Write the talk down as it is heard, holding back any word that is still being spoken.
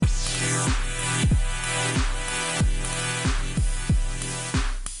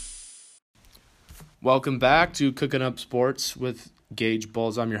Welcome back to Cooking Up Sports with Gage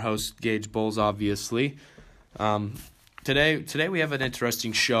Bulls. I'm your host, Gage Bulls, obviously. Today we have an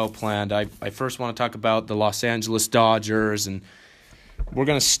interesting show planned. I first want to talk about the Los Angeles Dodgers, and we're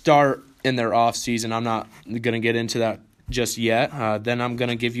going to start in their offseason. I'm not going to get into that just yet. Then I'm going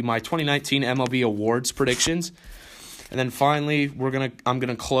to give you my 2019 MLB awards predictions. And then finally, I'm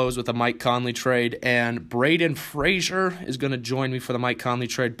gonna close with a Mike Conley trade, and Braden Frazier is gonna join me for the Mike Conley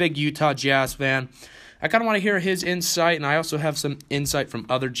trade. Big Utah Jazz fan. I kind of want to hear his insight, and I also have some insight from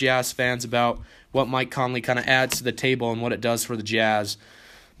other Jazz fans about what Mike Conley kind of adds to the table and what it does for the Jazz.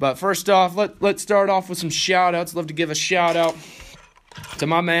 But first off, let's start off with some shout-outs. Love to give a shout-out to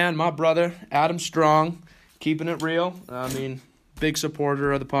my man, my brother, Adam Strong, keeping it real. Big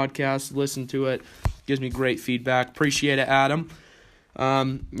supporter of the podcast. Listen to it. Gives me great feedback. Appreciate it, Adam.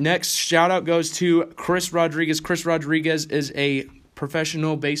 Next shout-out goes to Chris Rodriguez. Chris Rodriguez is a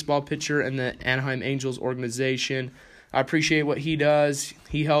professional baseball pitcher in the Anaheim Angels organization. I appreciate what he does.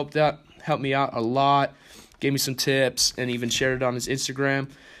 He helped me out a lot, gave me some tips, and even shared it on his Instagram.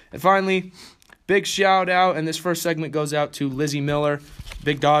 And finally, big shout-out, and this first segment goes out to Lizzie Miller,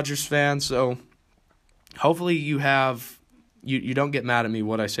 big Dodgers fan. So hopefully you don't get mad at me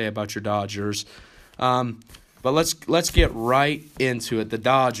what I say about your Dodgers. But let's get right into it. The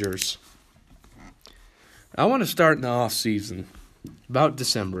Dodgers. I want to start in the offseason, about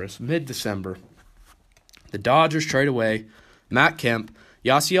mid-December. The Dodgers trade away Matt Kemp,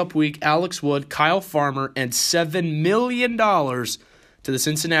 Yasiel Puig, Alex Wood, Kyle Farmer, and $7 million to the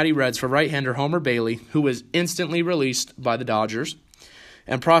Cincinnati Reds for right-hander Homer Bailey, who was instantly released by the Dodgers,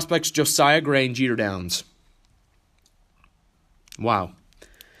 and prospects Josiah Gray and Jeter Downs. Wow.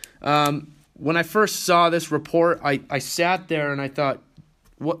 When I first saw this report, I sat there and I thought,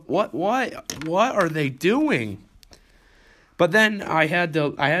 what are they doing? But then I had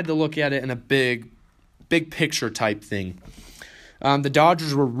to look at it in a big picture type thing. The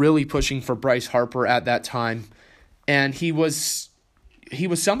Dodgers were really pushing for Bryce Harper at that time, and he was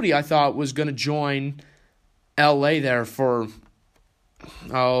somebody I thought was going to join L.A. there for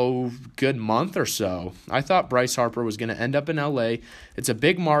good month or so. I thought Bryce Harper was going to end up in L.A. It's a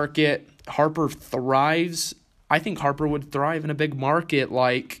big market. Harper thrives. I think Harper would thrive in a big market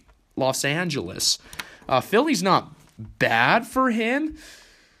like Los Angeles. Philly's not bad for him,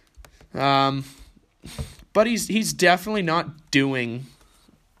 but he's definitely not doing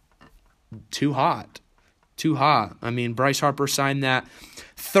too hot. Bryce Harper signed that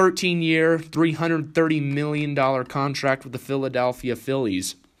 13-year, $330 million contract with the Philadelphia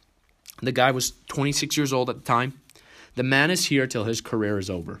Phillies. The guy was 26 years old at the time. The man is here till his career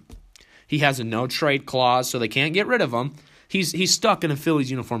is over. He has a no-trade clause, so they can't get rid of him. He's stuck in a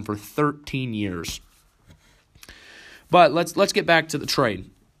Phillies uniform for 13 years. But let's get back to the trade.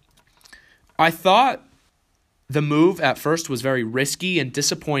 I thought the move at first was very risky and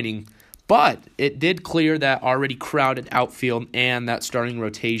disappointing, but it did clear that already crowded outfield and that starting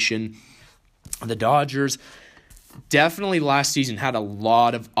rotation. The Dodgers definitely last season had a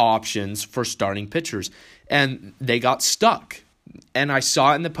lot of options for starting pitchers, and they got stuck. And I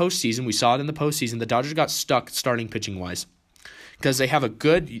saw it in the postseason. We saw it in the postseason. The Dodgers got stuck starting pitching-wise because they have a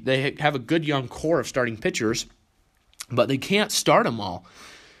good young core of starting pitchers, but they can't start them all.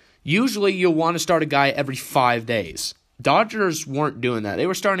 Usually you'll want to start a guy every 5 days. Dodgers weren't doing that. They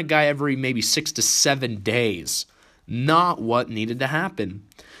were starting a guy every maybe 6 to 7 days. Not what needed to happen.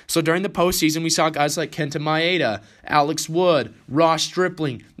 So during the postseason, we saw guys like Kenta Maeda, Alex Wood, Ross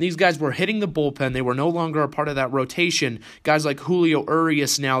Stripling. These guys were hitting the bullpen. They were no longer a part of that rotation. Guys like Julio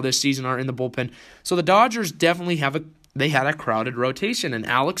Urias now this season are in the bullpen. So the Dodgers definitely had a crowded rotation, and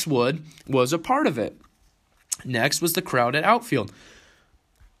Alex Wood was a part of it. Next was the crowded outfield.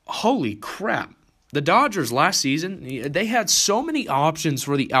 Holy crap. The Dodgers last season, they had so many options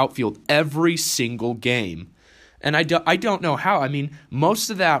for the outfield every single game. And I don't know how. Most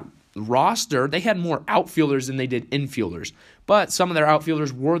of that roster, they had more outfielders than they did infielders. But some of their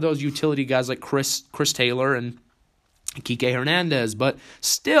outfielders were those utility guys like Chris Taylor and Kike Hernandez. But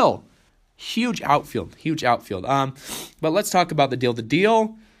still, huge outfield. But let's talk about the deal. The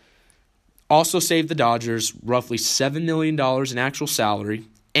deal also saved the Dodgers roughly $7 million in actual salary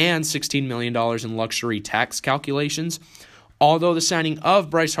and $16 million in luxury tax calculations. Although the signing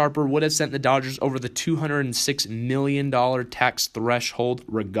of Bryce Harper would have sent the Dodgers over the $206 million tax threshold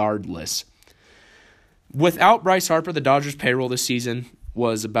regardless. Without Bryce Harper, the Dodgers' payroll this season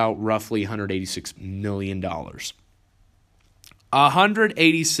was about roughly $186 million.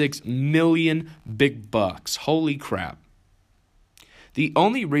 $186 million big bucks. Holy crap. The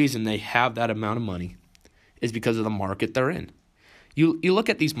only reason they have that amount of money is because of the market they're in. You look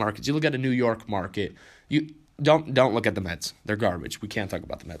at these markets. You look at a New York market. You don't look at the Mets. They're garbage. We can't talk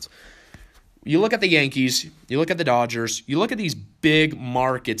about the Mets. You look at the Yankees, you look at the Dodgers, you look at these big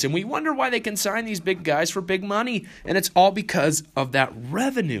markets, and we wonder why they can sign these big guys for big money, and it's all because of that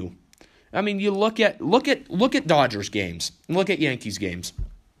revenue. I mean, you look at Dodgers games, look at Yankees games.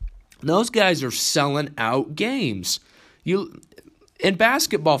 Those guys are selling out games. In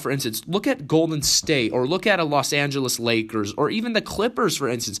basketball, for instance, look at Golden State or look at a Los Angeles Lakers or even the Clippers, for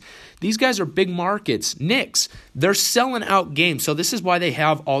instance. These guys are big markets. Knicks, they're selling out games. So this is why they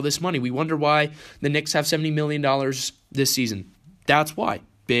have all this money. We wonder why the Knicks have $70 million this season. That's why.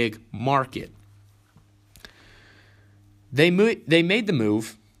 Big market. They made the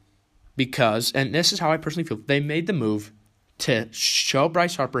move because, and this is how I personally feel, they made the move to show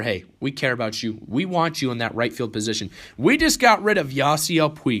Bryce Harper, hey, we care about you. We want you in that right field position. We just got rid of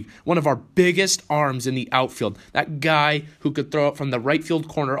Yasiel Puig, one of our biggest arms in the outfield. That guy who could throw it from the right field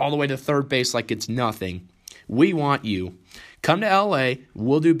corner all the way to third base like it's nothing. We want you. Come to LA.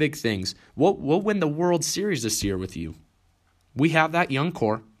 We'll do big things. We'll win the World Series this year with you. We have that young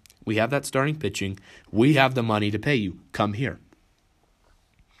core. We have that starting pitching. We have the money to pay you. Come here.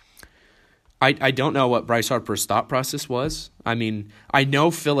 I don't know what Bryce Harper's thought process was. I mean, I know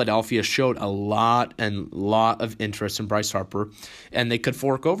Philadelphia showed a lot of interest in Bryce Harper, and they could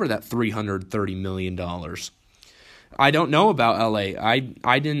fork over that $330 million. I don't know about LA.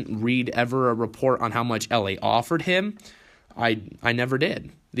 I didn't read ever a report on how much LA offered him. I never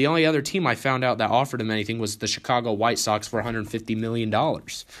did. The only other team I found out that offered him anything was the Chicago White Sox for $150 million.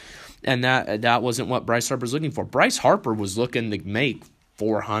 And that wasn't what Bryce Harper's looking for. Bryce Harper was looking to make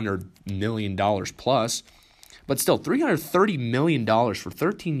 $400 million plus. But still, $330 million for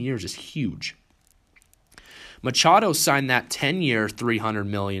 13 years is huge. Machado signed that 10-year, $300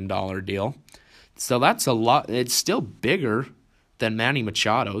 million deal. So that's a lot. It's still bigger than Manny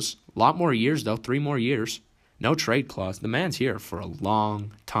Machado's. A lot more years, though. 3 more years. No trade clause. The man's here for a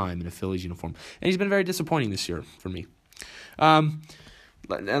long time in a Phillies uniform. And he's been very disappointing this year for me. And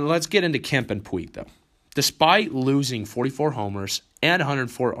let's get into Kemp and Puig, though. Despite losing 44 homers and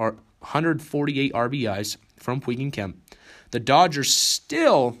 148 RBIs from Puig and Kemp, the Dodgers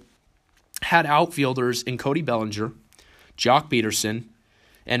still had outfielders in Cody Bellinger, Jock Peterson,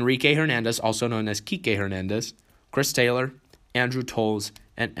 Enrique Hernandez, also known as Kike Hernandez, Chris Taylor, Andrew Toles,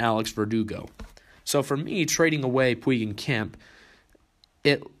 and Alex Verdugo. So for me, trading away Puig and Kemp,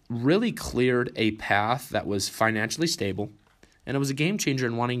 it really cleared a path that was financially stable, and it was a game changer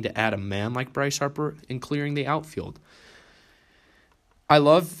in wanting to add a man like Bryce Harper and clearing the outfield. I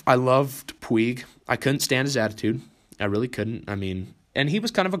loved Puig. I couldn't stand his attitude. I really couldn't. I mean, and he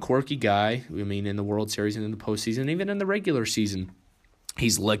was kind of a quirky guy. I mean, in the World Series and in the postseason, even in the regular season.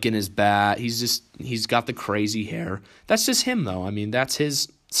 He's licking his bat. He's got the crazy hair. That's just him, though. I mean, that's his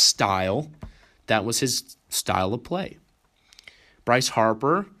style. That was his style of play. Bryce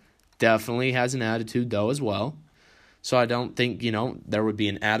Harper definitely has an attitude, though, as well. So I don't think, there would be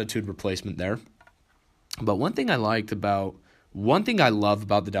an attitude replacement there. But one thing I loved about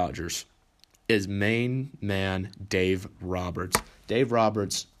the Dodgers is main man Dave Roberts. Dave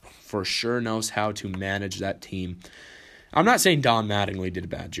Roberts for sure knows how to manage that team. I'm not saying Don Mattingly did a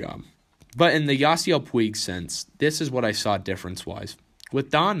bad job. But in the Yasiel Puig sense, this is what I saw difference-wise. With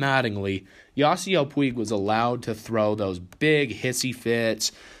Don Mattingly, Yasiel Puig was allowed to throw those big hissy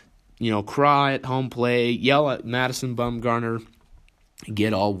fits, cry at home plate, yell at Madison Bumgarner,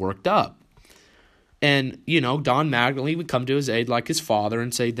 get all worked up. And, Don Mattingly would come to his aid like his father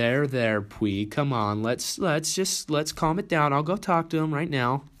and say, there, Puig, come on, let's calm it down. I'll go talk to him right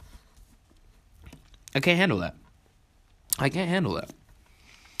now. I can't handle that.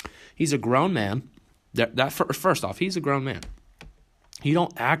 He's a grown man. First off, he's a grown man. You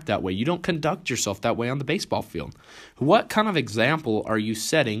don't act that way. You don't conduct yourself that way on the baseball field. What kind of example are you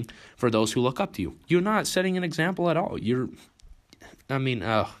setting for those who look up to you? You're not setting an example at all. Don't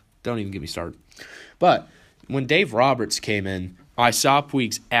even get me started. But when Dave Roberts came in, I saw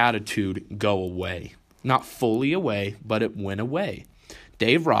Puig's attitude go away. Not fully away, but it went away.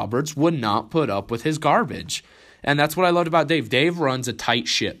 Dave Roberts would not put up with his garbage. And that's what I loved about Dave. Dave runs a tight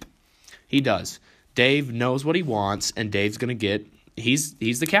ship. He does. Dave knows what he wants, and Dave's going to get... He's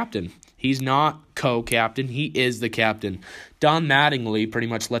the captain. He's not co-captain. He is the captain. Don Mattingly pretty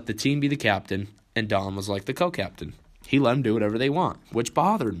much let the team be the captain, and Don was like the co-captain. He let them do whatever they want, which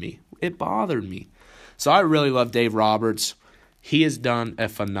bothered me. It bothered me. So I really love Dave Roberts. He has done a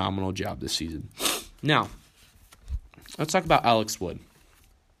phenomenal job this season. Now, let's talk about Alex Wood.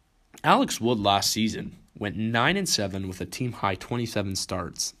 Alex Wood last season went 9-7 with a team-high 27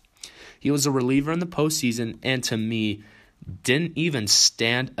 starts. He was a reliever in the postseason, and to me, didn't even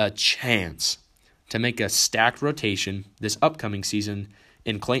stand a chance to make a stacked rotation this upcoming season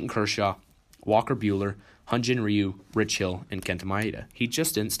in Clayton Kershaw, Walker Buehler, Hyun-Jin Ryu, Rich Hill, and Kenta Maeda. He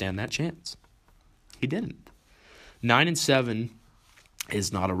just didn't stand that chance. He didn't. 9-7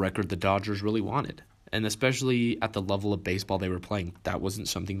 is not a record the Dodgers really wanted, and especially at the level of baseball they were playing, that wasn't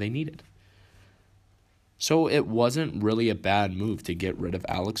something they needed. So it wasn't really a bad move to get rid of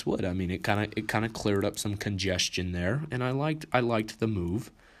Alex Wood. I mean, it kind of cleared up some congestion there, and I liked the move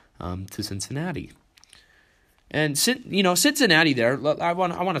to Cincinnati. And Cincinnati there. I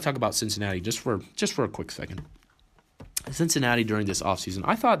want to talk about Cincinnati just for a quick second. Cincinnati during this offseason,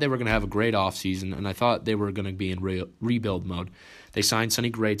 I thought they were going to have a great offseason, and I thought they were going to be in rebuild mode. They signed Sonny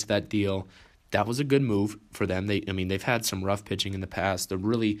Gray to that deal. That was a good move for them. They've had some rough pitching in the past. The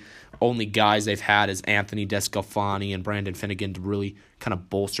really only guys they've had is Anthony DeSclafani and Brandon Finnegan to really kind of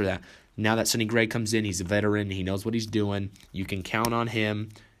bolster that. Now that Sonny Gray comes in, he's a veteran. He knows what he's doing. You can count on him,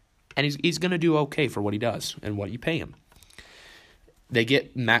 and he's going to do okay for what he does and what you pay him. They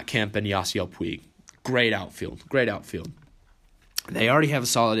get Matt Kemp and Yasiel Puig. Great outfield. They already have a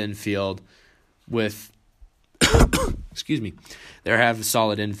solid infield with excuse me. They have a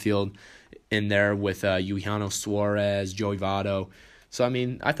solid infield in there with Eugenio Suarez, Joey Votto. So,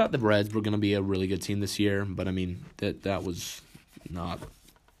 I thought the Reds were going to be a really good team this year, but, that was not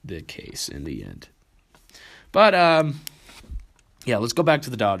the case in the end. But, let's go back to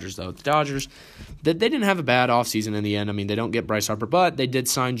the Dodgers, though. The Dodgers, they didn't have a bad offseason in the end. They don't get Bryce Harper, but they did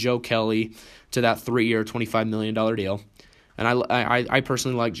sign Joe Kelly to that 3-year, $25 million deal. And I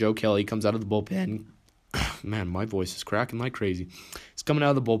personally like Joe Kelly. He comes out of the bullpen. Man, my voice is cracking like crazy. He's coming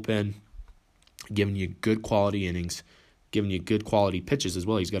out of the bullpen, giving you good quality innings, giving you good quality pitches as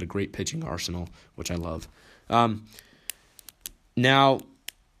well. He's got a great pitching arsenal, which I love. Now,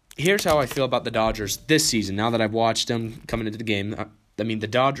 here's how I feel about the Dodgers this season. Now that I've watched them coming into the game, the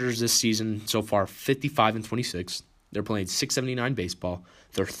Dodgers this season so far, 55-26. They're playing .679 baseball.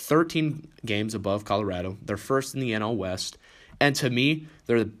 They're 13 games above Colorado. They're first in the NL West. And to me,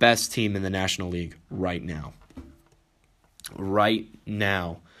 they're the best team in the National League right now. Right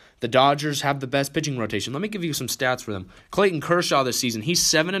now. The Dodgers have the best pitching rotation. Let me give you some stats for them. Clayton Kershaw this season, he's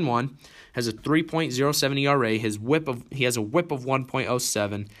 7-1, has a 3.07 ERA. He has a whip of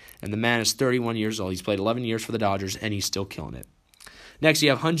 1.07, and the man is 31 years old. He's played 11 years for the Dodgers, and he's still killing it. Next, you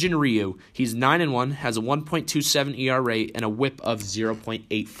have Hyun-Jin Ryu. He's 9-1, has a 1.27 ERA, and a whip of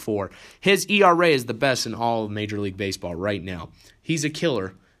 0.84. His ERA is the best in all of Major League Baseball right now. He's a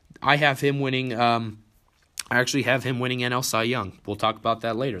killer. I have him winning. I actually have him winning NL Cy Young. We'll talk about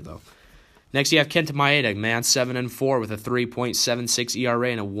that later, though. Next, you have Kenta Maeda, man, 7-4 with a 3.76 ERA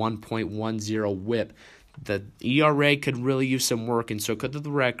and a 1.10 whip. The ERA could really use some work, and so could the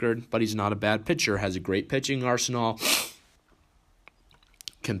record, but he's not a bad pitcher. Has a great pitching arsenal.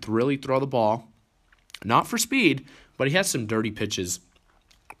 Can really throw the ball. Not for speed, but he has some dirty pitches.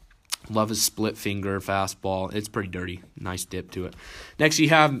 Love his split finger fastball. It's pretty dirty. Nice dip to it. Next, you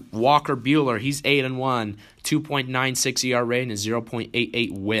have Walker Buehler. He's 8-1, 2.96 ERA and a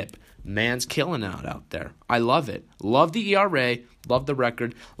 0.88 whip. Man's killing out there. I love it. Love the ERA. Love the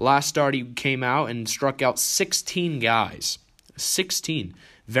record. Last start, he came out and struck out 16 guys. 16.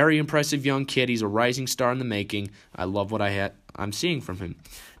 Very impressive young kid. He's a rising star in the making. I love what I'm seeing from him.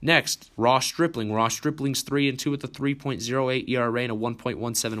 Next, Ross Stripling. Ross Stripling's 3-2 with a 3.08 ERA and a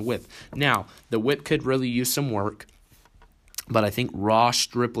 1.17 whip. Now, the whip could really use some work, but I think Ross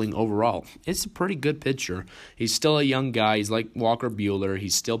Stripling overall is a pretty good pitcher. He's still a young guy. He's like Walker Buehler.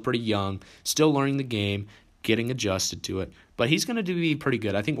 He's still pretty young, still learning the game, getting adjusted to it. But he's going to be pretty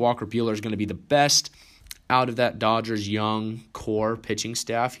good. I think Walker Buehler is going to be the best out of that Dodgers young core pitching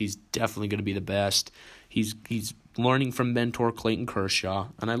staff. He's definitely going to be the best. He's learning from mentor Clayton Kershaw,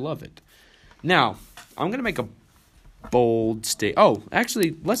 and I love it. Now, I'm going to make a bold statement. Oh,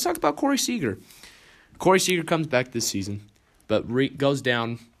 actually, let's talk about Corey Seager. Corey Seager comes back this season, but goes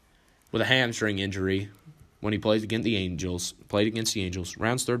down with a hamstring injury when he plays against the Angels. Played against the Angels,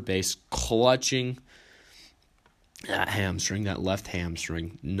 rounds third base, clutching that hamstring, that left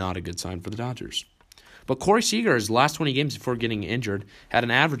hamstring. Not a good sign for the Dodgers. But Corey Seager, his last 20 games before getting injured, had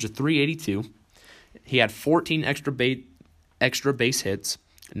an average of .382. He had 14 extra base hits,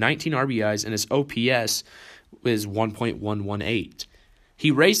 19 RBIs, and his OPS is 1.118. He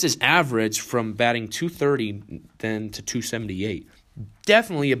raised his average from batting .230 then to .278.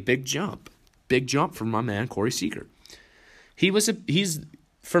 Definitely a big jump. Big jump from my man Corey Seager.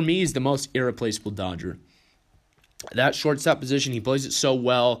 For me, he's the most irreplaceable Dodger. That shortstop position, he plays it so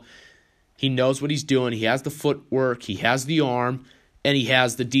well. He knows what he's doing. He has the footwork. He has the arm. And he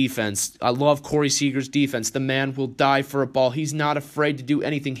has the defense. I love Corey Seager's defense. The man will die for a ball. He's not afraid to do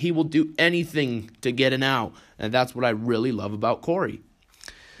anything. He will do anything to get an out. And that's what I really love about Corey.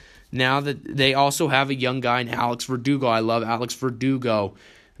 Now that they also have a young guy in Alex Verdugo. I love Alex Verdugo.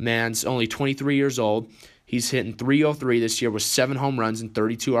 Man's only 23 years old. He's hitting .303 this year with 7 home runs and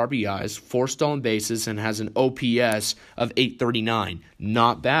 32 RBIs, 4 stolen bases, and has an OPS of 839.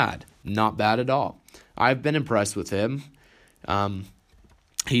 Not bad. Not bad at all. I've been impressed with him.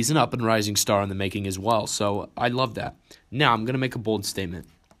 He's an up and rising star in the making as well, so I love that. Now, I'm going to make a bold statement.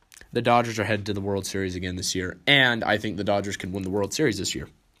 The Dodgers are headed to the World Series again this year, and I think the Dodgers can win the World Series this year.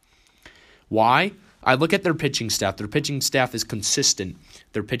 Why? I look at their pitching staff. Their pitching staff is consistent.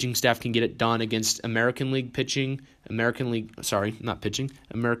 Their pitching staff can get it done against American League hitting, and National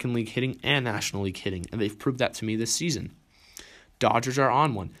League hitting, and they've proved that to me this season. Dodgers are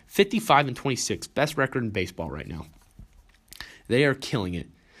on one. 55-26, best record in baseball right now. They are killing it.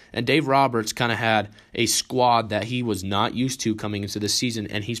 And Dave Roberts kind of had a squad that he was not used to coming into this season,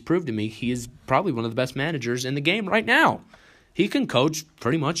 and he's proved to me he is probably one of the best managers in the game right now. He can coach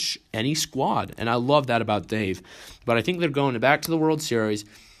pretty much any squad, and I love that about Dave. But I think they're going back to the World Series.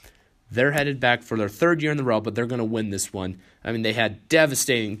 They're headed back for their 3rd year in the row, but they're going to win this one. I mean, they had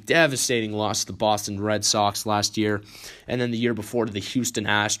devastating loss to the Boston Red Sox last year, and then the year before to the Houston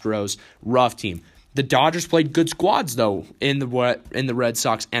Astros. Rough team. The Dodgers played good squads, though, in the Red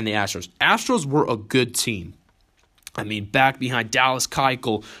Sox and the Astros. Astros were a good team. I mean, back behind Dallas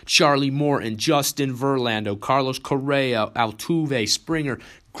Keuchel, Charlie Morton, Justin Verlander, Carlos Correa, Altuve, Springer.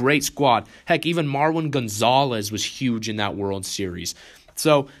 Great squad. Heck, even Marwin Gonzalez was huge in that World Series.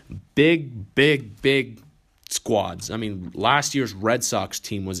 So, big squads. I mean, last year's Red Sox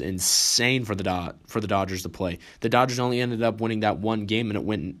team was insane for the Dodgers to play. The Dodgers only ended up winning that one game, and it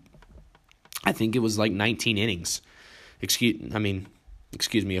went, I think it was like 19 innings. Excuse me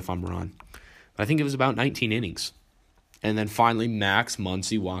if I'm wrong. But I think it was about 19 innings. And then finally, Max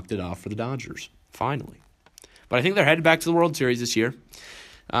Muncy walked it off for the Dodgers. Finally. But I think they're headed back to the World Series this year.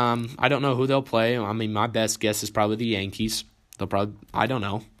 I don't know who they'll play. I mean, my best guess is probably the Yankees. I don't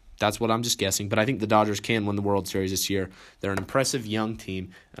know. That's what I'm just guessing. But I think the Dodgers can win the World Series this year. They're an impressive young team,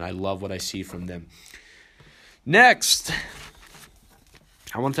 and I love what I see from them. Next,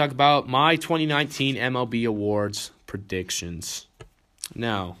 I want to talk about my 2019 MLB Awards predictions.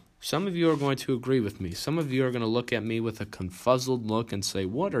 Now, some of you are going to agree with me. Some of you are going to look at me with a confuzzled look and say,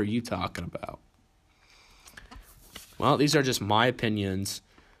 what are you talking about? Well, these are just my opinions.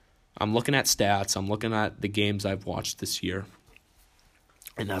 I'm looking at stats. I'm looking at the games I've watched this year.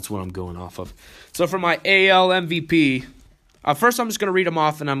 And that's what I'm going off of. So for my AL MVP, first I'm just going to read them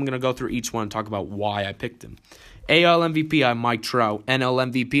off, and I'm going to go through each one and talk about why I picked them. AL MVP, I have Mike Trout.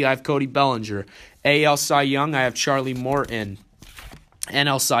 NL MVP, I have Cody Bellinger. AL Cy Young, I have Charlie Morton.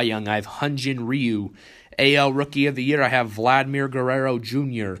 NL Cy Young, I have Hyun-Jin Ryu. AL Rookie of the Year, I have Vladimir Guerrero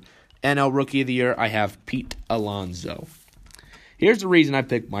Jr. NL Rookie of the Year, I have Pete Alonso. Here's the reason I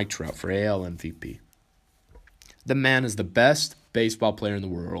picked Mike Trout for AL MVP. The man is the best baseball player in the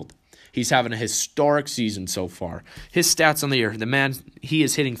world. He's having a historic season so far. His stats on the year, the man, he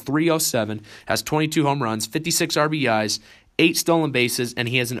is hitting .307, has 22 home runs, 56 RBIs, 8 stolen bases, and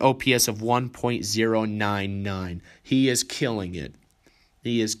he has an OPS of 1.099. He is killing it.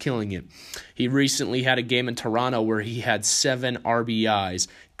 He is killing it. He recently had a game in Toronto where he had 7 RBIs,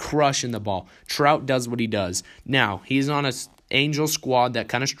 crushing the ball. Trout does what he does. Now, he's on an Angel squad that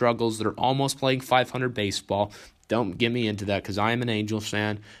kind of struggles. They're almost playing 500 baseball. Don't get me into that because I am an Angels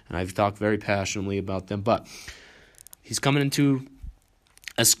fan, and I've talked very passionately about them. But he's coming into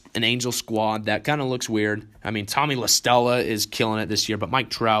an Angel squad that kind of looks weird. I mean, Tommy La Stella is killing it this year, but Mike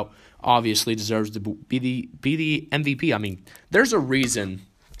Trout obviously deserves to be the MVP. I mean, there's a reason.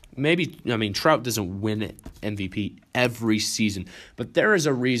 Trout doesn't win MVP every season, but there is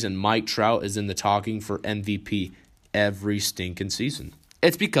a reason Mike Trout is in the talking for MVP every stinking season.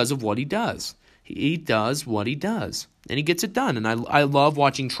 It's because of what he does. He does what he does, and he gets it done. And I love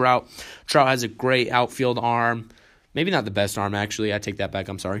watching Trout. Trout has a great outfield arm. Maybe not the best arm, actually. I take that back.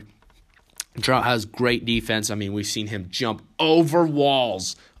 I'm sorry. Trout has great defense. I mean, we've seen him jump over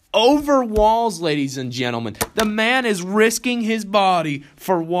walls. Over walls, ladies and gentlemen. The man is risking his body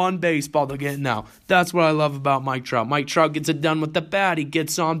for one baseball to get now. That's what I love about Mike Trout. Mike Trout gets it done with the bat. He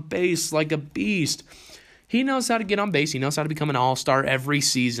gets on base like a beast. He knows how to get on base. He knows how to become an all-star every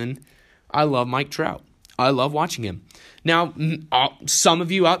season. I love Mike Trout. I love watching him. Now, some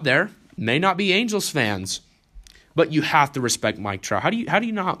of you out there may not be Angels fans, but you have to respect Mike Trout. How do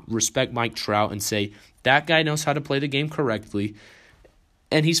you not respect Mike Trout and say that guy knows how to play the game correctly,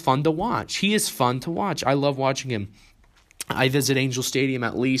 and he's fun to watch? He is fun to watch. I love watching him. I visit Angel Stadium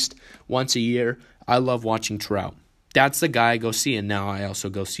at least once a year. I love watching Trout. That's the guy I go see, and now I also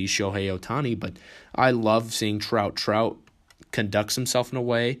go see Shohei Ohtani, but I love seeing Trout. Trout conducts himself in a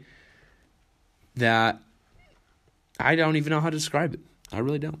way that I don't even know how to describe it. I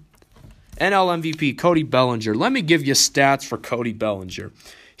really don't. NL MVP, Cody Bellinger. Let me give you stats for Cody Bellinger.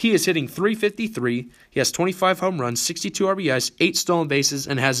 He is hitting .353. He has 25 home runs, 62 RBIs, 8 stolen bases,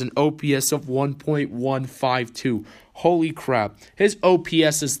 and has an OPS of 1.152. Holy crap. His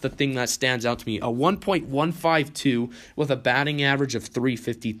OPS is the thing that stands out to me. A 1.152 with a batting average of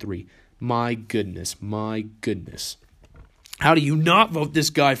 .353. My goodness. How do you not vote this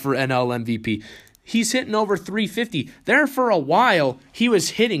guy for NL MVP? He's hitting over .350. There for a while, he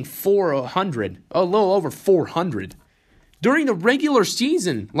was hitting .400, a little over .400. During the regular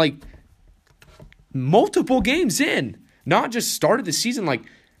season, like multiple games in, not just started the season, like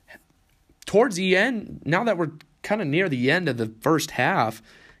towards the end, now that we're kind of near the end of the first half,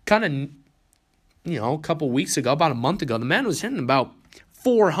 kind of, a couple weeks ago, about a month ago, the man was hitting about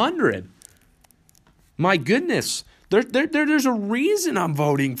 400. My goodness. There's a reason I'm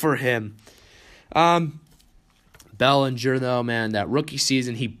voting for him. Bellinger, though, man, that rookie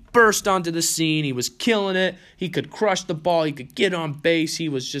season, he burst onto the scene. He was killing it. He could crush the ball. He could get on base. He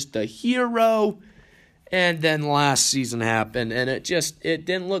was just a hero. And then last season happened, and it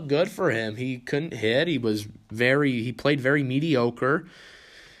didn't look good for him. He couldn't hit. He played very mediocre.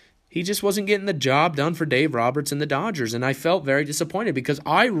 He just wasn't getting the job done for Dave Roberts and the Dodgers, and I felt very disappointed because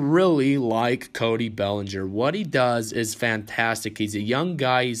I really like Cody Bellinger. What he does is fantastic. He's a young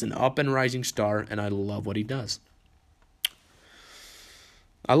guy. He's an up-and-rising star, and I love what he does.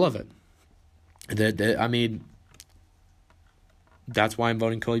 I love it. That's why I'm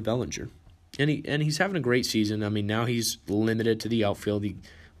voting Cody Bellinger. And he's having a great season. I mean, now he's limited to the outfield. He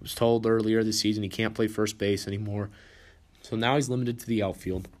was told earlier this season he can't play first base anymore. So now he's limited to the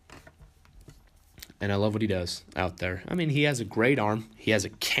outfield. And I love what he does out there. I mean, he has a great arm. He has a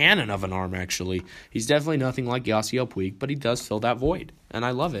cannon of an arm, actually. He's definitely nothing like Yasiel Puig, but he does fill that void. And I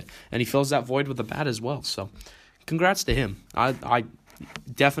love it. And he fills that void with a bat as well. So congrats to him. I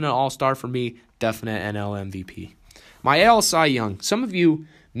definite all-star for me, definite NL MVP. My AL Cy Young. Some of you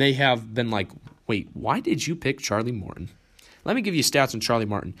may have been like, wait, why did you pick Charlie Morton? Let me give you stats on Charlie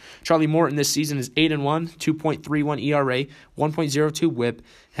Morton. Charlie Morton this season is 8-1, 2.31 ERA, 1.02 WHIP,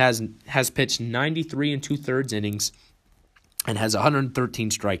 has pitched 93 2/3 innings, and has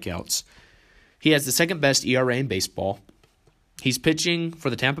 113 strikeouts. He has the second best ERA in baseball. He's pitching for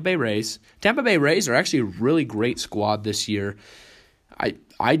the Tampa Bay Rays. Tampa Bay Rays are actually a really great squad this year.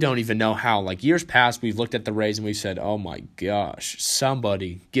 I don't even know how. Like years past, we've looked at the Rays and we've said, oh my gosh,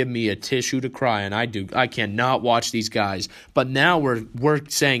 somebody give me a tissue to cry. And I cannot watch these guys. But now we're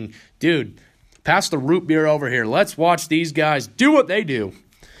saying, dude, pass the root beer over here. Let's watch these guys do what they do.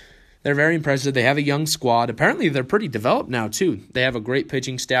 They're very impressive. They have a young squad. Apparently, they're pretty developed now, too. They have a great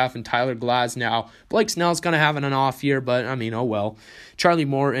pitching staff and Tyler Glasnow. Blake Snell's kind of having an off year, but, oh well. Charlie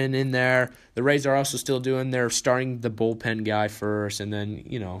Morton in there. The Rays are also still starting the bullpen guy first, and then,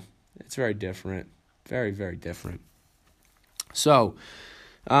 it's very different. Very, very different. So,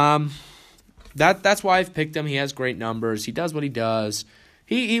 that's why I've picked him. He has great numbers. He does what he does.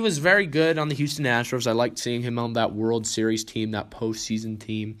 He was very good on the Houston Astros. I liked seeing him on that World Series team, that postseason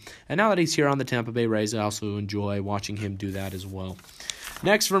team. And now that he's here on the Tampa Bay Rays, I also enjoy watching him do that as well.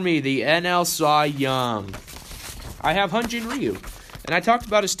 Next for me, the NL Cy Young. I have Hyun-Jin Ryu. And I talked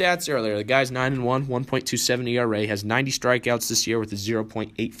about his stats earlier. The guy's 9-1, 1.27 ERA, has 90 strikeouts this year with a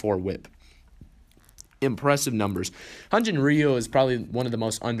 0.84 WHIP. Impressive numbers. Hyun-Jin Ryu is probably one of the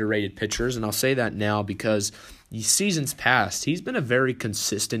most underrated pitchers, and I'll say that now because seasons past, he's been a very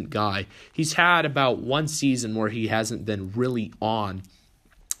consistent guy. He's had about one season where he hasn't been really on.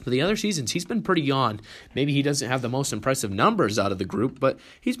 But the other seasons, he's been pretty on. Maybe he doesn't have the most impressive numbers out of the group, but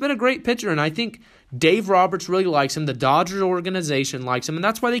he's been a great pitcher, and I think Dave Roberts really likes him. The Dodgers organization likes him, and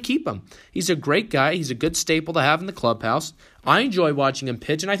that's why they keep him. He's a great guy. He's a good staple to have in the clubhouse. I enjoy watching him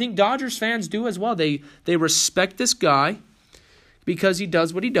pitch, and I think Dodgers fans do as well. They respect this guy because he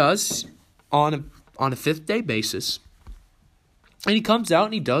does what he does on a fifth-day basis. And he comes out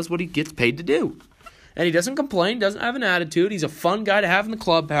and he does what he gets paid to do. And he doesn't complain, doesn't have an attitude. He's a fun guy to have in the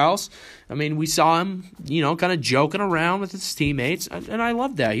clubhouse. We saw him, kind of joking around with his teammates, and I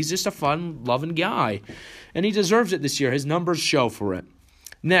love that. He's just a fun, loving guy. And he deserves it this year. His numbers show for it.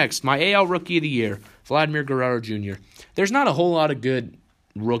 Next, my AL Rookie of the Year, Vladimir Guerrero Jr. There's not a whole lot of good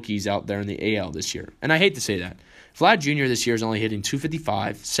rookies out there in the AL this year, and I hate to say that. Vlad Jr. this year is only hitting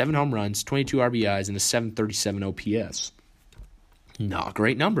 .255, 7 home runs, 22 RBIs, and a .737 OPS. Not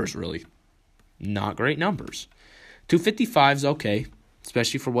great numbers, really. Not great numbers. 255 is okay,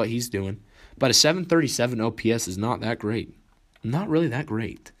 especially for what he's doing. But a 737 OPS is not that great. Not really that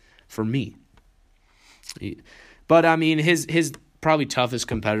great for me. But, I mean, his probably toughest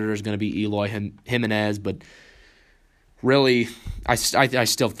competitor is going to be Eloy Jimenez, but really, I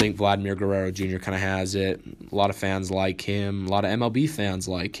still think Vladimir Guerrero Jr. kind of has it. A lot of fans like him. A lot of MLB fans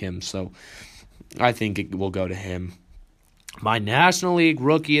like him. So I think it will go to him. My National League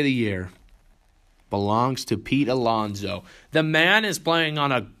Rookie of the Year belongs to Pete Alonso. The man is playing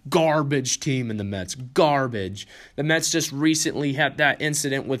on a garbage team in the Mets. Garbage. The Mets just recently had that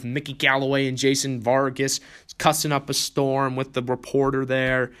incident with Mickey Callaway and Jason Vargas cussing up a storm with the reporter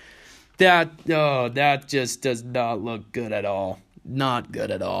there. That just does not look good at all. Not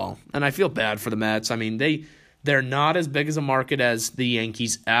good at all. And I feel bad for the Mets. I mean, they're not as big as a market as the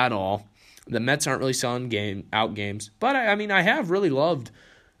Yankees at all. The Mets aren't really selling out games. But, I mean, I have really loved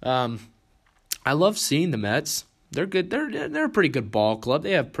I love seeing the Mets. They're good. They're a pretty good ball club.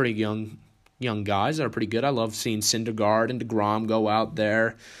 They have pretty young guys that are pretty good. I love seeing Syndergaard and DeGrom go out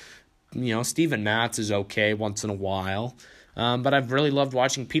there. You know, Steven Matz is okay once in a while. But I've really loved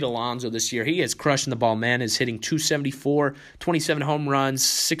watching Pete Alonso this year. He is crushing the ball. Man is hitting 274, 27 home runs,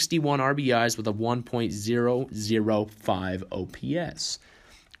 61 RBIs with a 1.005 OPS.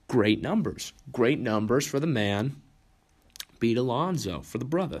 Great numbers. Great numbers for the man, Pete Alonso, for the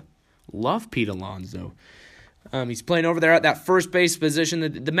brother. Love Pete Alonso. He's playing over there at that first base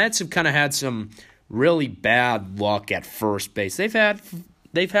position. The Mets have kind of had some really bad luck at first base. They've had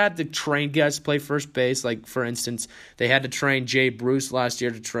to train guys to play first base. Like, for instance, they had to train Jay Bruce last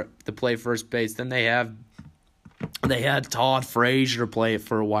year to play first base. Then they had Todd Frazier to play it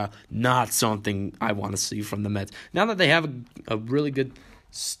for a while. Not something I want to see from the Mets. Now that they have a really good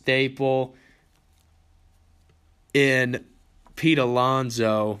staple in Pete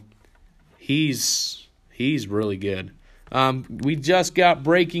Alonso, he's really good. We just got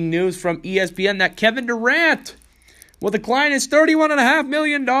breaking news from ESPN that Kevin Durant will decline his $31.5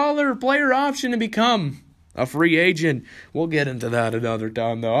 million player option to become a free agent. We'll get into that another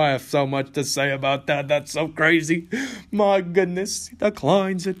time, though. I have so much to say about that. That's so crazy. My goodness, he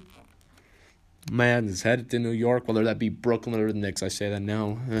declines it. Man is headed to New York, whether that be Brooklyn or the Knicks. I say that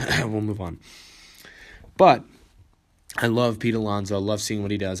now. We'll move on. But I love Pete Alonso. I love seeing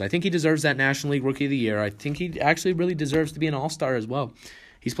what he does. I think he deserves that National League Rookie of the Year. I think he actually really deserves to be an All-Star as well.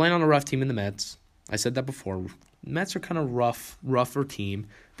 He's playing on a rough team in the Mets. I said that before. Mets are kind of rougher team.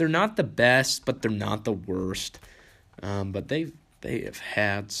 They're not the best, but they're not the worst. But they have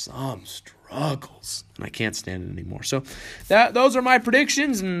had some struggles, and I can't stand it anymore. So those are my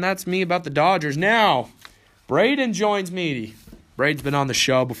predictions, and that's me about the Dodgers. Now, Braden joins me. Braden's been on the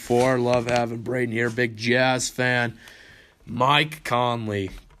show before. Love having Braden here. Big Jazz fan. Mike Conley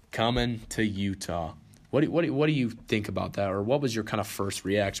coming to Utah. What do you think about that, or what was your kind of first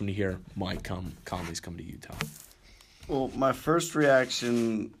reaction when you hear Mike Conley's coming to Utah? Well, my first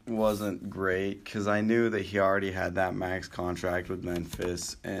reaction wasn't great because I knew that he already had that max contract with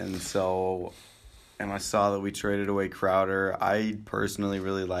Memphis, and I saw that we traded away Crowder. I personally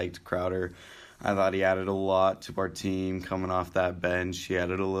really liked Crowder. I thought he added a lot to our team coming off that bench. He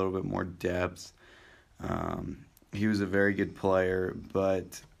added a little bit more depth. He was a very good player,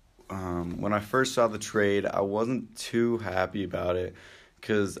 but when I first saw the trade, I wasn't too happy about it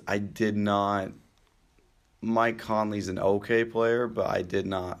because Mike Conley's an okay player, but I did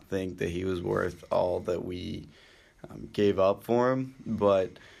not think that he was worth all that we gave up for him.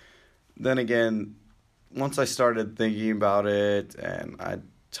 But then again, once I started thinking about it and I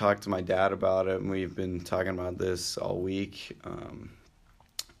talked to my dad about it, and we've been talking about this all week,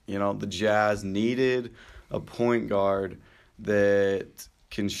 the Jazz needed a point guard that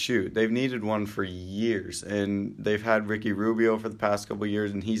can shoot. They've needed one for years, and they've had Ricky Rubio for the past couple of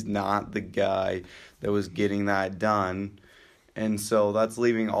years, and he's not the guy that was getting that done. And so that's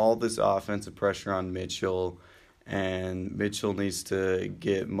leaving all this offensive pressure on Mitchell, and Mitchell needs to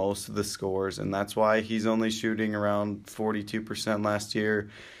get most of the scores, and that's why he's only shooting around 42% last year.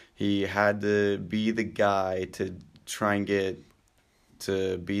 He had to be the guy to try and get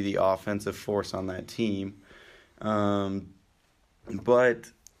to be the offensive force on that team. But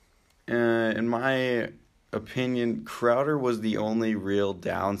in my opinion, Crowder was the only real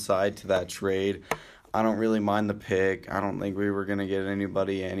downside to that trade. I don't really mind the pick. I don't think we were going to get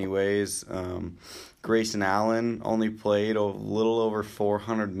anybody anyways. Grayson Allen only played a little over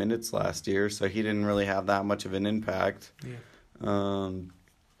 400 minutes last year, so he didn't really have that much of an impact. Yeah. And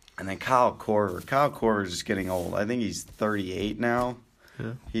then Kyle Korver. Kyle Korver is just getting old. I think he's 38 now.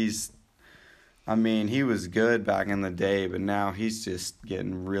 Yeah. I mean, he was good back in the day, but now he's just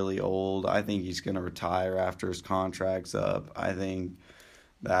getting really old. I think he's going to retire after his contract's up. I think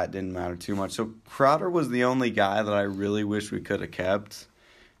that didn't matter too much. So Crowder was the only guy that I really wish we could have kept.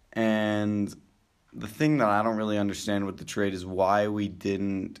 And the thing that I don't really understand with the trade is why we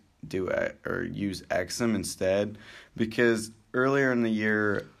didn't do it or use Exum instead. Because earlier in the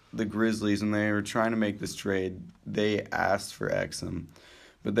year, the Grizzlies, when they were trying to make this trade, they asked for Exum.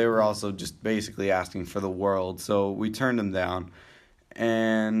 But they were also just basically asking for the world. So we turned them down.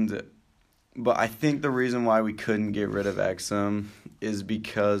 But I think the reason why we couldn't get rid of Exum is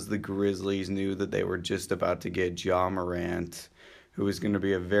because the Grizzlies knew that they were just about to get Ja Morant, who is going to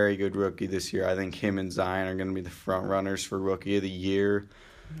be a very good rookie this year. I think him and Zion are going to be the front runners for Rookie of the Year.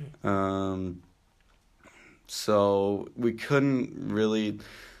 So we couldn't really.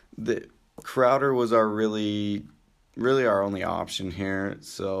 Crowder was our really our only option here.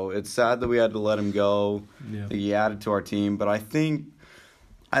 So it's sad that we had to let him go. Yeah. He added to our team, but I think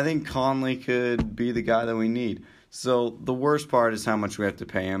Conley could be the guy that we need. So the worst part is how much we have to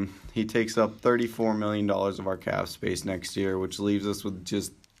pay him. He takes up $34 million of our cap space next year, which leaves us with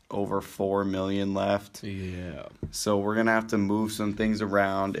just over $4 million left. Yeah. So we're going to have to move some things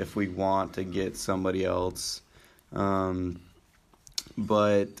around if we want to get somebody else.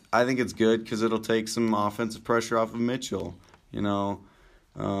 But I think it's good because it'll take some offensive pressure off of Mitchell.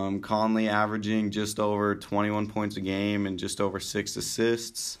 Conley averaging just over 21 points a game and just over 6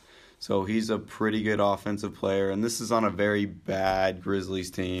 assists. So he's a pretty good offensive player. And this is on a very bad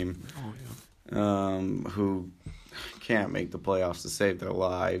Grizzlies team who can't make the playoffs to save their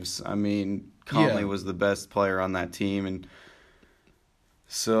lives. I mean, Conley was the best player on that team. And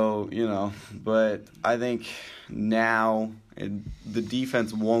so, but I think now the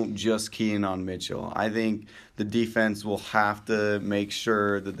defense won't just key in on Mitchell. I think the defense will have to make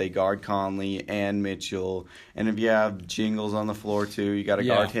sure that they guard Conley and Mitchell. And if you have Jingles on the floor too, you got to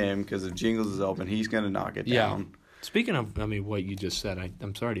guard him because if Jingles is open, he's going to knock it down. Speaking of, what you just said,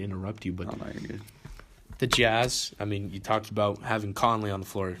 I'm sorry to interrupt you, but no, you're good. The Jazz, you talked about having Conley on the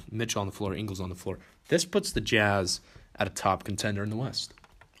floor, Mitchell on the floor, Ingles on the floor. This puts the Jazz at a top contender in the West.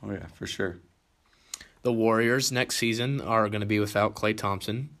 Oh, yeah, for sure. The Warriors next season are going to be without Klay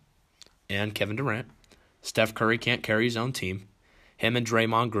Thompson and Kevin Durant. Steph Curry can't carry his own team. Him and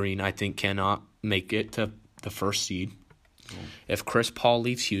Draymond Green, I think, cannot make it to the first seed. Oh. If Chris Paul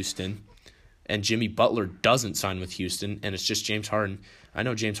leaves Houston and Jimmy Butler doesn't sign with Houston and it's just James Harden, I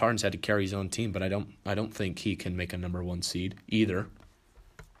know James Harden's had to carry his own team, but I don't think he can make a number 1 seed either.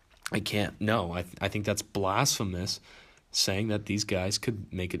 I can't. No, I think that's blasphemous. Saying that these guys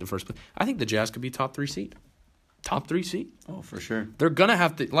could make it to first place. I think the Jazz could be top 3 seed. Top 3 seed. Oh, for sure. They're going to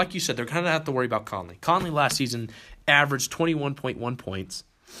have to, like you said, they're going to have to worry about Conley. Conley last season averaged 21.1 points,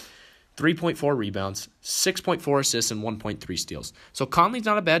 3.4 rebounds, 6.4 assists, and 1.3 steals. So Conley's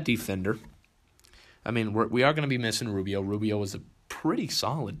not a bad defender. We are going to be missing Rubio. Rubio was a pretty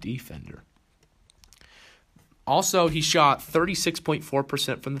solid defender. Also, he shot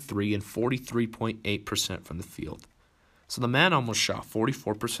 36.4% from the 3 and 43.8% from the field. So the man almost shot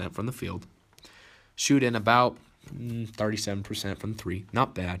 44% from the field. Shooting about 37% from 3.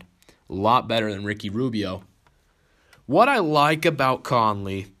 Not bad. A lot better than Ricky Rubio. What I like about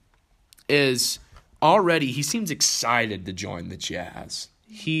Conley is already he seems excited to join the Jazz.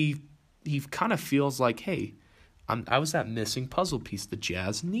 He kind of feels like, hey, I was that missing puzzle piece the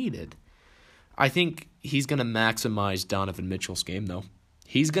Jazz needed. I think he's going to maximize Donovan Mitchell's game, though.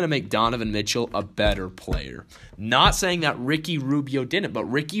 He's going to make Donovan Mitchell a better player. Not saying that Ricky Rubio didn't, but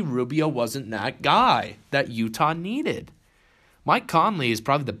Ricky Rubio wasn't that guy that Utah needed. Mike Conley is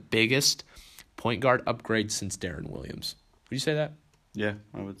probably the biggest point guard upgrade since Darren Williams. Would you say that? Yeah,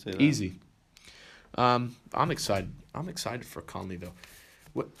 I would say that. Easy. I'm excited. I'm excited for Conley, though.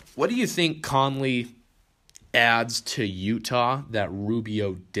 What do you think Conley adds to Utah that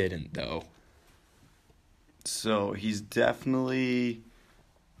Rubio didn't, though? So he's definitely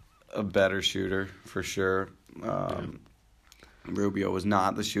a better shooter for sure. Rubio was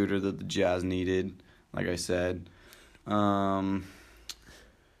not the shooter that the Jazz needed, like I said.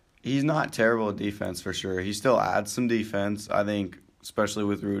 He's not terrible at defense for sure. He still adds some defense. I think, especially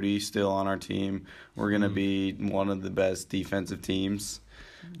with Rudy still on our team, we're going to be one of the best defensive teams.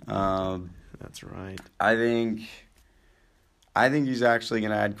 That's right. I think he's actually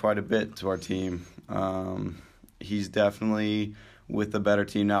going to add quite a bit to our team. He's definitely with a better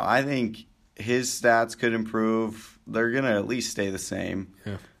team now. I think his stats could improve. They're going to at least stay the same.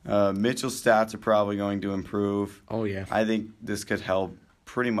 Yeah. Mitchell's stats are probably going to improve. Oh, yeah. I think this could help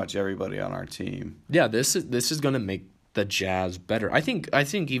pretty much everybody on our team. Yeah, this is going to make the Jazz better. I think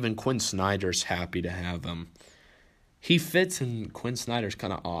even Quinn Snyder's happy to have him. He fits in Quinn Snyder's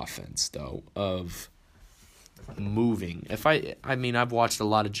kind of offense, though, of moving. I've watched a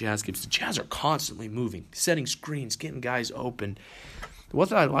lot of Jazz games. The Jazz are constantly moving, setting screens, getting guys open.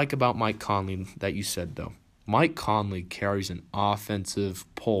 What I like about Mike Conley that you said, though, Mike Conley carries an offensive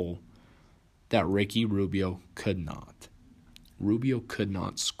pull that Ricky Rubio could not. Rubio could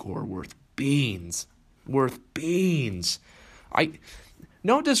not score worth beans.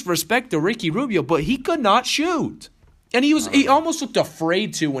 No disrespect to Ricky Rubio, but he could not shoot. And he almost looked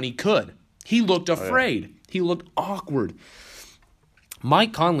afraid to when he could. He looked afraid. Oh, yeah. He looked awkward.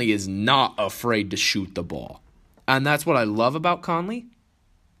 Mike Conley is not afraid to shoot the ball. And that's what I love about Conley,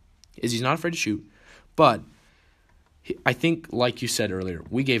 is he's not afraid to shoot. But I think, like you said earlier,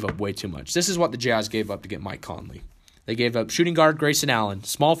 we gave up way too much. This is what the Jazz gave up to get Mike Conley. They gave up shooting guard Grayson Allen,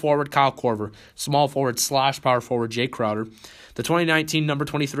 small forward Kyle Korver, small forward / power forward Jay Crowder, the 2019 number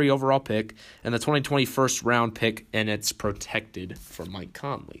 23 overall pick, and the 2020 first round pick, and it's protected for Mike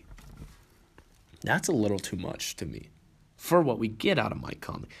Conley. That's a little too much to me for what we get out of Mike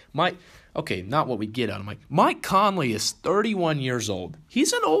Conley. Not what we get out of Mike. Mike Conley is 31 years old.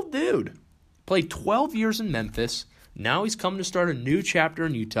 He's an old dude. Played 12 years in Memphis. Now he's coming to start a new chapter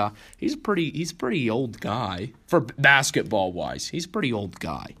in Utah. He's a pretty old guy for basketball-wise. He's a pretty old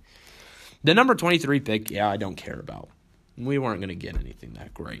guy. The number 23 pick, I don't care about. We weren't going to get anything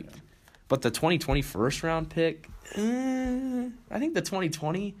that great. But the 2020 first round pick, I think the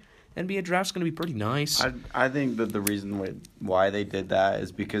 2020 NBA draft's going to be pretty nice. I think that the reason why they did that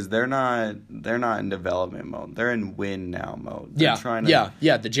is because they're not in development mode. They're in win now mode.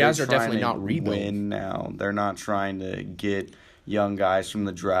 The Jazz are definitely not rebuild. Win now. They're not trying to get young guys from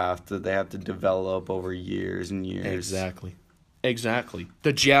the draft that they have to develop over years and years. Exactly.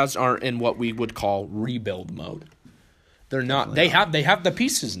 The Jazz aren't in what we would call rebuild mode. They're not. They have the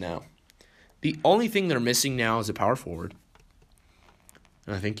pieces now. The only thing they're missing now is a power forward.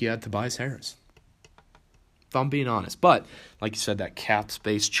 And I think you had Tobias Harris, if I'm being honest. But, like you said, that cap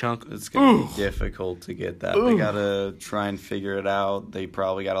space chunk. It's going to be difficult to get that. They got to try and figure it out. They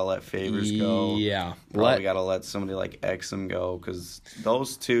probably got to let Favors go. Yeah. Probably got to let somebody like Exum go, because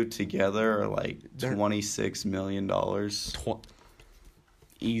those two together are like $26 million.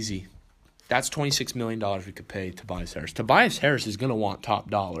 Easy. That's $26 million we could pay Tobias Harris. Tobias Harris is going to want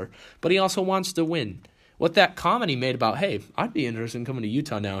top dollar, but he also wants to win. What that comment he made about, hey, I'd be interested in coming to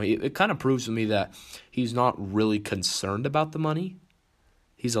Utah now, it kind of proves to me that he's not really concerned about the money.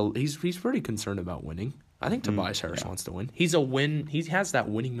 He's pretty concerned about winning. I think Tobias Harris wants to win. He has that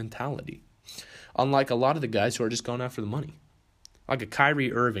winning mentality. Unlike a lot of the guys who are just going after the money. Like a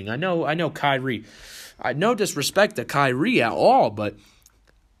Kyrie Irving. I know Kyrie. No disrespect to Kyrie at all, but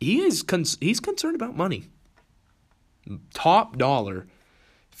he's concerned about money. Top dollar.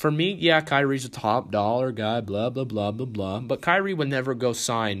 For me, Kyrie's a top dollar guy, blah, blah, blah, blah, blah. But Kyrie would never go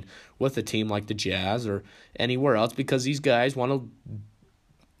sign with a team like the Jazz or anywhere else because these guys want to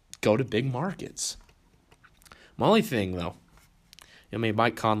go to big markets. My only thing, though,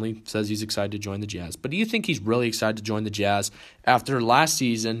 Mike Conley says he's excited to join the Jazz. But do you think he's really excited to join the Jazz after last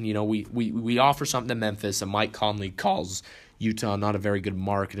season? We offer something to Memphis, and Mike Conley calls Utah not a very good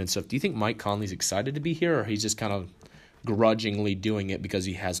market and stuff. Do you think Mike Conley's excited to be here, or he's just kind of grudgingly doing it because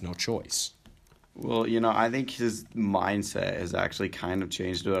he has no choice? Well, I think his mindset has actually kind of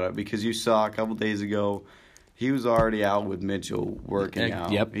changed because you saw a couple days ago he was already out with Mitchell working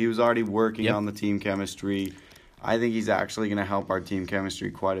out. Yep. He was already working on the team chemistry. I think he's actually going to help our team chemistry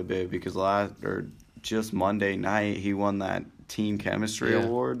quite a bit because just Monday night he won that team chemistry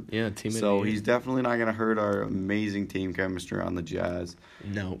award. Yeah, team. So he's definitely not going to hurt our amazing team chemistry on the Jazz.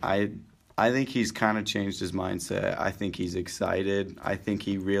 No. I think he's kind of changed his mindset. I think he's excited. I think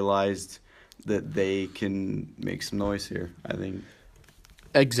he realized that they can make some noise here. I think.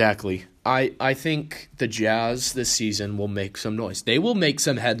 Exactly. I think the Jazz this season will make some noise. They will make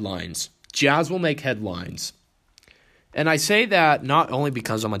some headlines. Jazz will make headlines. And I say that not only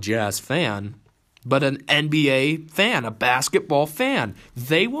because I'm a Jazz fan, but an NBA fan, a basketball fan.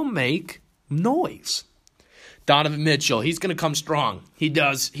 They will make noise. Donovan Mitchell, he's going to come strong. He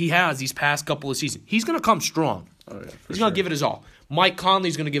does. He has these past couple of seasons. He's going to come strong. He's going to give it his all. Mike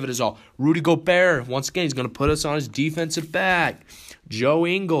Conley's going to give it his all. Rudy Gobert, once again, he's going to put us on his defensive back. Joe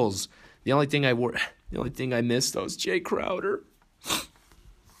Ingles. The only thing I missed, though, is Jay Crowder.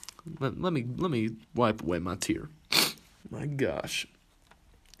 Let me wipe away my tear. My gosh.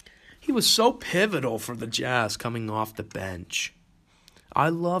 He was so pivotal for the Jazz coming off the bench. I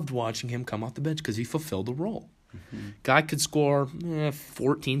loved watching him come off the bench because he fulfilled the role. Guy could score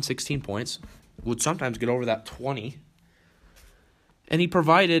 14, 16 points. Would sometimes get over that 20. And he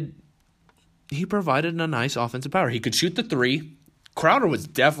provided a nice offensive power. He could shoot the three. Crowder was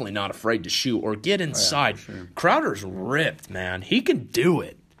definitely not afraid to shoot or get inside. For sure. Crowder's ripped, man. He can do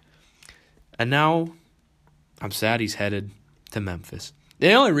it. And now I'm sad he's headed to Memphis.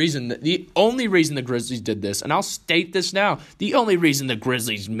 The only reason the Grizzlies did this, and I'll state this now, the only reason the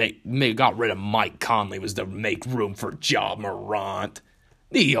Grizzlies got rid of Mike Conley was to make room for Ja Morant.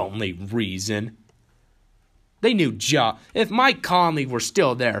 The only reason. They knew if Mike Conley were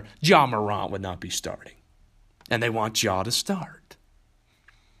still there, Ja Morant would not be starting. And they want Ja to start.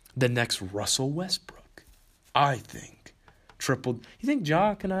 The next Russell Westbrook, I think. You think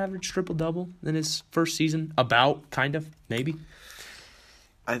Ja can average triple-double in his first season? About, kind of, maybe?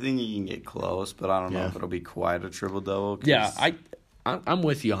 I think he can get close, but I don't know if it'll be quite a triple-double. Yeah, I'm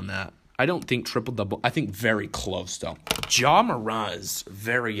with you on that. I don't think triple-double. I think very close, though. Ja Morant is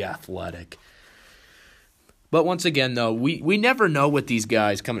very athletic. But once again, though, we never know with these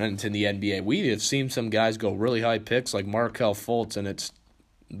guys coming into the NBA. We have seen some guys go really high picks like Markelle Fultz, and it's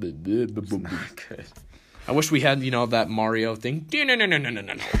not good. I wish we had, that Mario thing.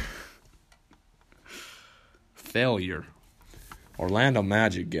 No. Failure. Orlando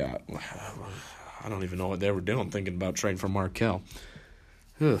Magic got... I don't even know what they were doing thinking about trading for Markelle.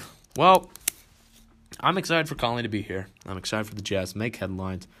 Well, I'm excited for Conley to be here. I'm excited for the Jazz to make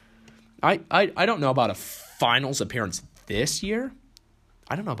headlines. I don't know about a finals appearance this year.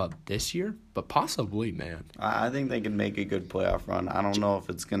 I don't know about this year, but possibly, man. I think they can make a good playoff run. I don't know if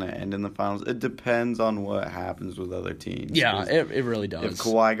it's going to end in the finals. It depends on what happens with other teams. Yeah, it really does. If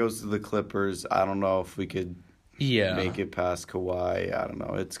Kawhi goes to the Clippers, I don't know if we could make it past Kawhi. I don't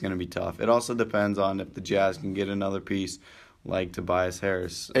know. It's going to be tough. It also depends on if the Jazz can get another piece like Tobias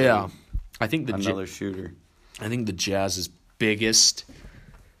Harris. Yeah. I think another shooter. I think the Jazz's biggest...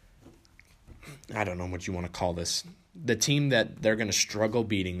 I don't know what you want to call this. The team that they're going to struggle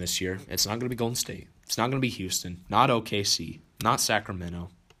beating this year, it's not going to be Golden State. It's not going to be Houston. Not OKC. Not Sacramento.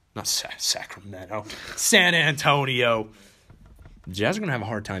 Not Sacramento. San Antonio. The Jazz are going to have a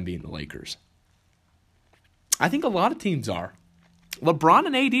hard time beating the Lakers. I think a lot of teams are. LeBron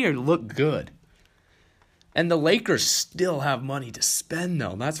and AD look good. And the Lakers still have money to spend,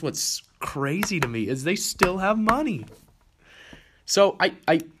 though. That's what's crazy to me, is they still have money. So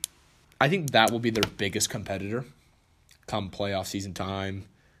I think that will be their biggest competitor come playoff season time.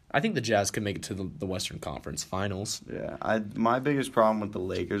 I think the Jazz can make it to the Western Conference Finals. Yeah, my biggest problem with the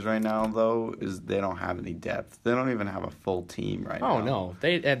Lakers right now, though, is they don't have any depth. They don't even have a full team now. Oh, no.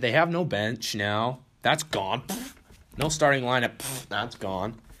 They have no bench now. That's gone. No starting lineup. That's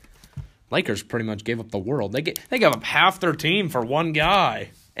gone. Lakers pretty much gave up the world. They gave up half their team for one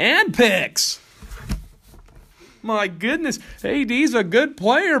guy. And picks. My goodness. AD's a good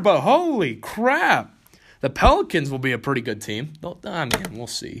player, but holy crap. The Pelicans will be a pretty good team. We'll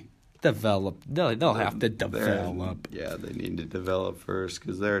see. They'll have to develop. Yeah, they need to develop first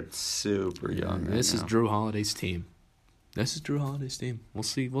because they're super young right This now. is Drew Holiday's team. We'll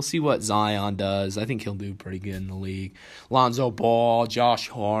see. We'll see what Zion does. I think he'll do pretty good in the league. Lonzo Ball, Josh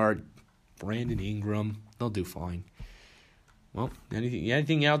Hart, Brandon Ingram. They'll do fine. Well,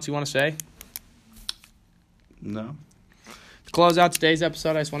 anything else you want to say? No. To close out today's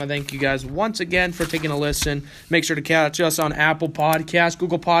episode, I just want to thank you guys once again for taking a listen. Make sure to catch us on Apple Podcasts,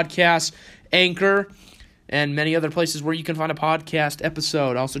 Google Podcasts, Anchor, and many other places where you can find a podcast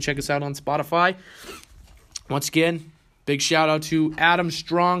episode. Also, check us out on Spotify. Once again, big shout out to Adam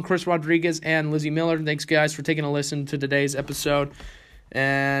Strong, Chris Rodriguez, and Lizzie Miller. Thanks, guys, for taking a listen to today's episode.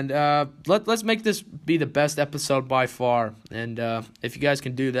 And let's make this be the best episode by far. And if you guys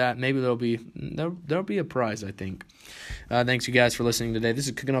can do that, maybe there'll be a prize, I think. Thanks, you guys, for listening today. This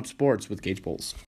is Cooking Up Sports with Gage Bowles.